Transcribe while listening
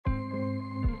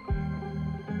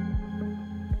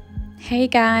Hey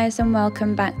guys, and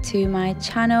welcome back to my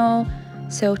channel.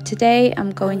 So today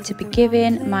I'm going to be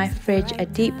giving my fridge a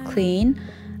deep clean.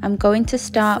 I'm going to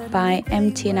start by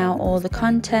emptying out all the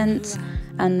contents,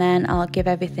 and then I'll give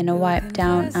everything a wipe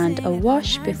down and a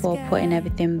wash before putting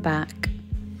everything back.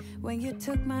 When you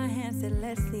took my hand, said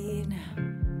let's leave now.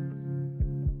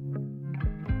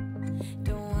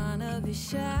 Don't wanna be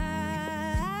shy.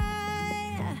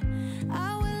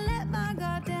 I will let my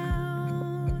guard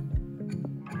down.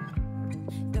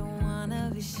 Don't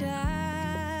wanna be shy.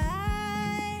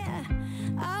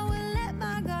 I will let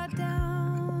my guard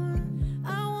down.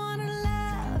 I wanna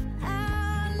laugh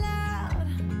out loud.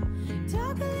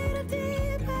 Talk a little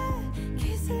deeper,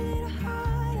 kiss a little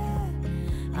harder.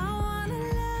 I wanna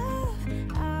laugh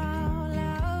out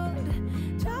loud.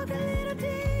 Talk a little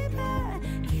deeper,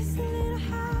 kiss a little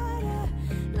harder.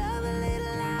 Love a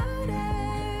little louder.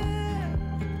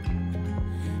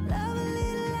 Love a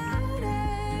little louder.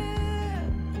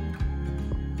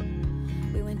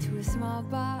 We went to a small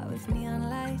bar with neon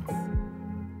lights.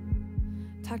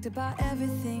 Talked about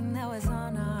everything that was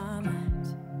on our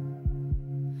minds.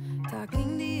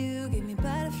 Talking to you gave me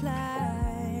butterflies.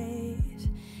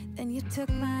 Then you took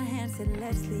my hand, said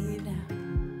let's leave now.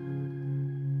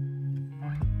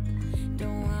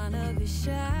 Don't wanna be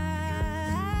shy.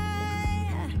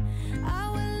 I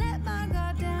will let my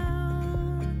guard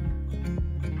down.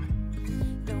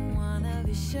 Don't wanna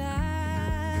be shy.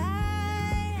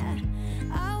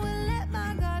 I will let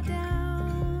my guard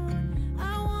down. I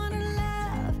wanna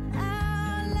laugh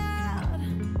out loud.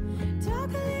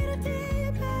 Talk a little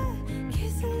deeper,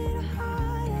 kiss a little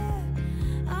harder.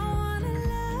 I wanna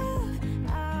laugh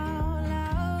out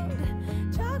loud.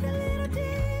 Talk a little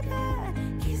deeper,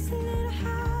 kiss a little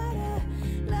harder.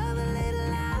 Love a little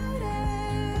louder.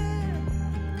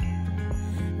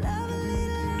 Love a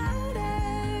little louder.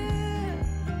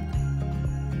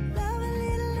 Love a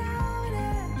little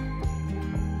louder.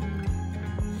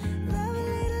 Love a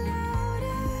little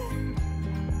louder.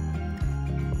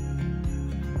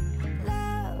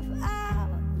 Love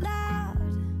out loud.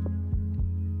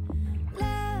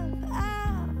 Love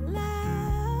out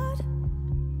loud.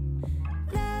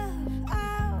 Love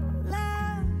out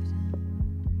loud.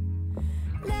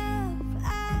 Love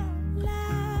out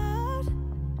loud.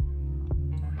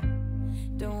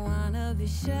 Don't wanna be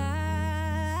shy.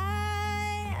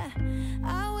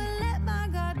 I will let my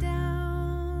guard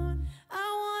down. I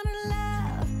wanna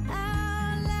laugh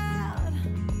out loud.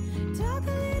 Talk a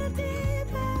little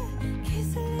deeper,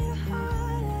 kiss a little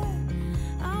harder.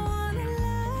 I wanna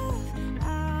laugh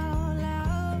out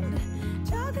loud.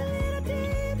 Talk a little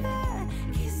deeper,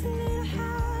 kiss a little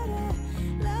harder.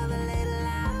 Love a little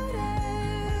louder.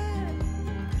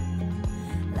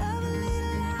 Love a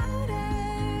little louder.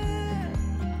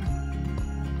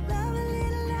 Love a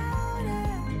little louder.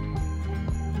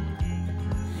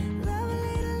 Love a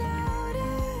little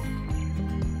louder.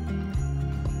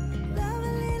 Love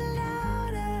a little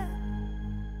louder.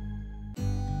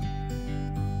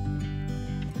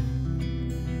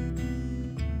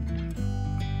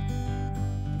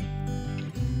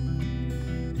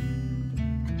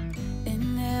 It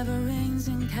never rains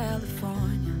in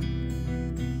California.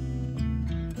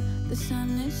 The sun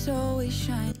is always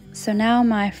shining. So now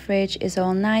my fridge is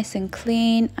all nice and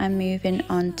clean. I'm moving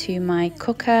on to my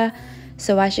cooker.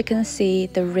 So as you can see,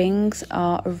 the rings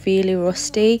are really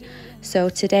rusty. So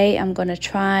today I'm going to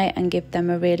try and give them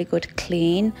a really good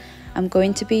clean. I'm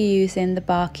going to be using the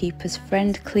Barkeeper's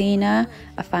Friend cleaner.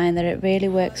 I find that it really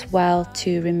works well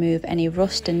to remove any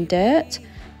rust and dirt.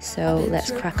 So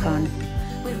let's crack on.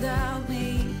 Without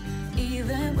me,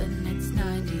 even when it's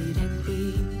 90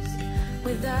 degrees.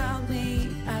 Without me,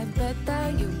 I bet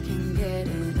that you can get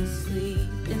any sleep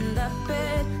in that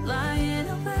bed, lying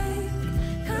awake.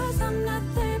 'Cause I'm not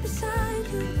there beside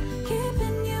you,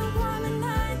 keeping you warm at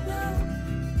night now.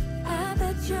 I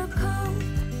bet you're cold.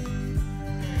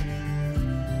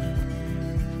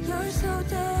 You're so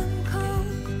damn cold.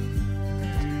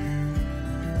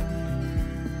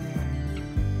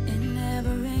 It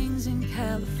never rains in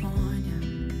California.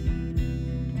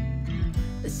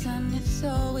 The sun is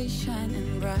always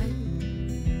shining bright.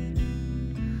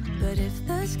 But if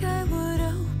the sky would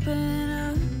open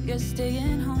up, you're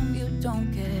staying home, you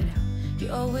don't get out.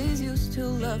 You always used to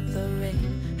love the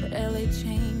rain, but LA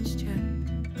changed you.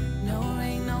 No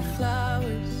rain, no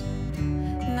flowers,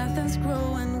 nothing's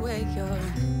growing where your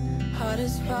heart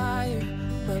is fire.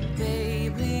 But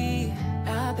baby,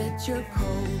 I bet you're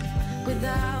cold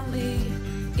without me,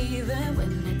 even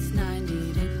when it's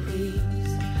 90 degrees.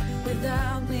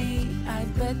 Without me, I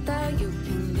bet that you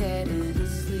can get any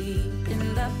sleep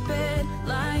in that bed,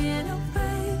 lying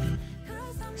awake.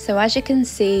 So as you can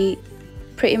see,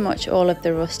 pretty much all of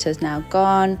the rust has now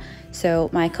gone. So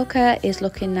my cooker is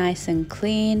looking nice and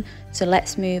clean. So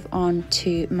let's move on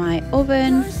to my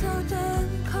oven.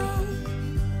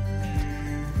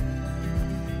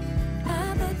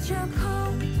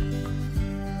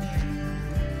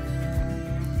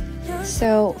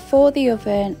 So for the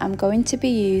oven, I'm going to be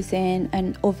using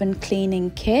an oven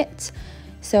cleaning kit.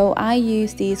 So I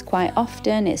use these quite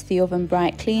often. It's the Oven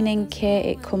Bright cleaning kit.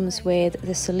 It comes with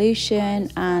the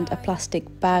solution and a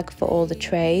plastic bag for all the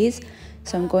trays.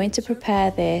 So I'm going to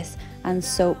prepare this and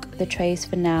soak the trays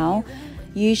for now.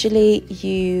 Usually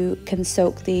you can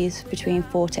soak these between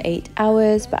 4 to 8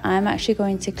 hours, but I'm actually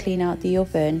going to clean out the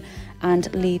oven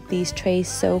and leave these trays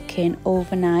soaking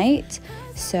overnight.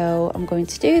 So I'm going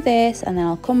to do this and then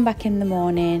I'll come back in the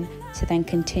morning to then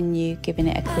continue giving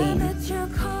it a clean.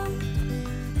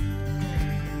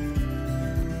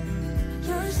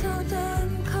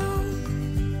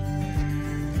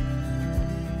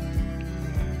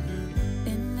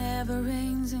 It never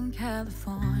rains in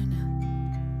California.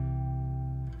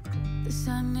 The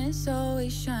sun is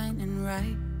always shining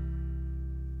bright.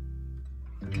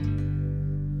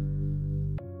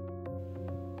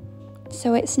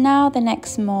 So it's now the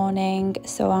next morning,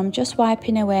 so I'm just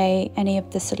wiping away any of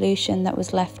the solution that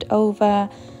was left over,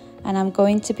 and I'm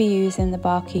going to be using the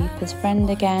Barkeeper's Friend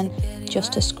again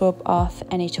just to scrub off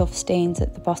any tough stains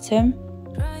at the bottom.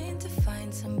 Trying to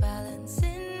find some balance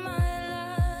in my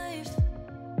life,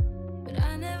 but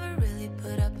I never really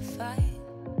put up a fight.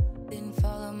 Didn't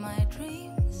follow my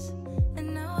dreams,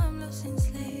 and now I'm losing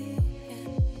sleep.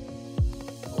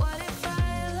 What if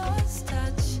I lost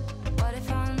touch? What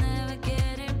if I'll never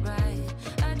get it right?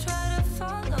 I try to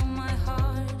follow my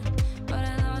heart, but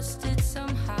I lost it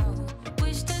somehow.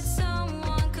 Wish that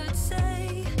someone could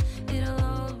say it'll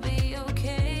all be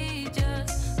okay.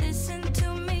 Just listen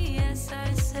to me as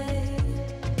I say.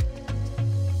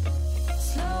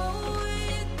 Slow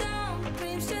it down,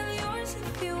 dreams still yours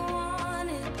if you want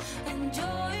it.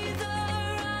 Enjoy the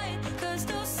ride, 'cause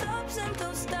those ups and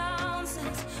those downs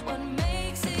is what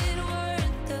makes it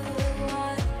worth the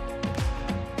while.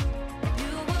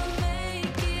 You will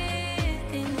make it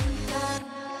in time.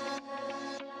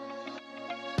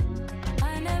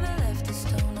 I never left a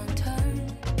stone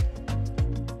unturned,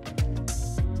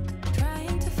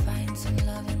 trying to find some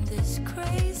love in this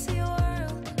crazy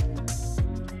world.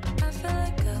 I felt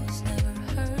like I was never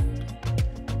heard.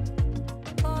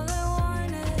 All I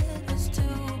wanted was to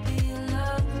be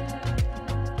loved.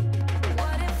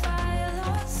 What if I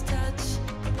lost touch?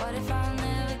 What if I'll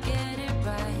never get it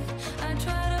right? I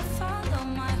try to follow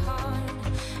my heart,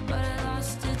 but I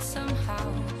lost it somehow.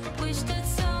 Wish that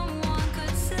someone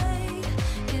could say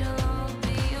it'll all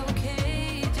be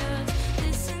okay. Just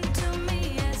listen to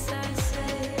me as I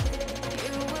say.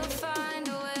 You will find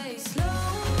a way. Slow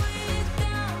it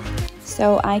down.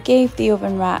 So I gave the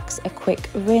oven racks a quick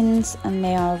rinse and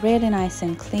they are really nice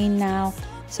and clean now.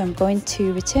 So I'm going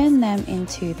to return them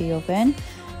into the oven.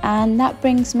 And that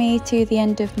brings me to the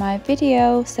end of my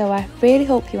video. So I really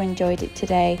hope you enjoyed it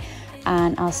today,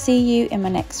 and I'll see you in my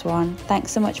next one.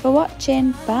 Thanks so much for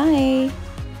watching. Bye.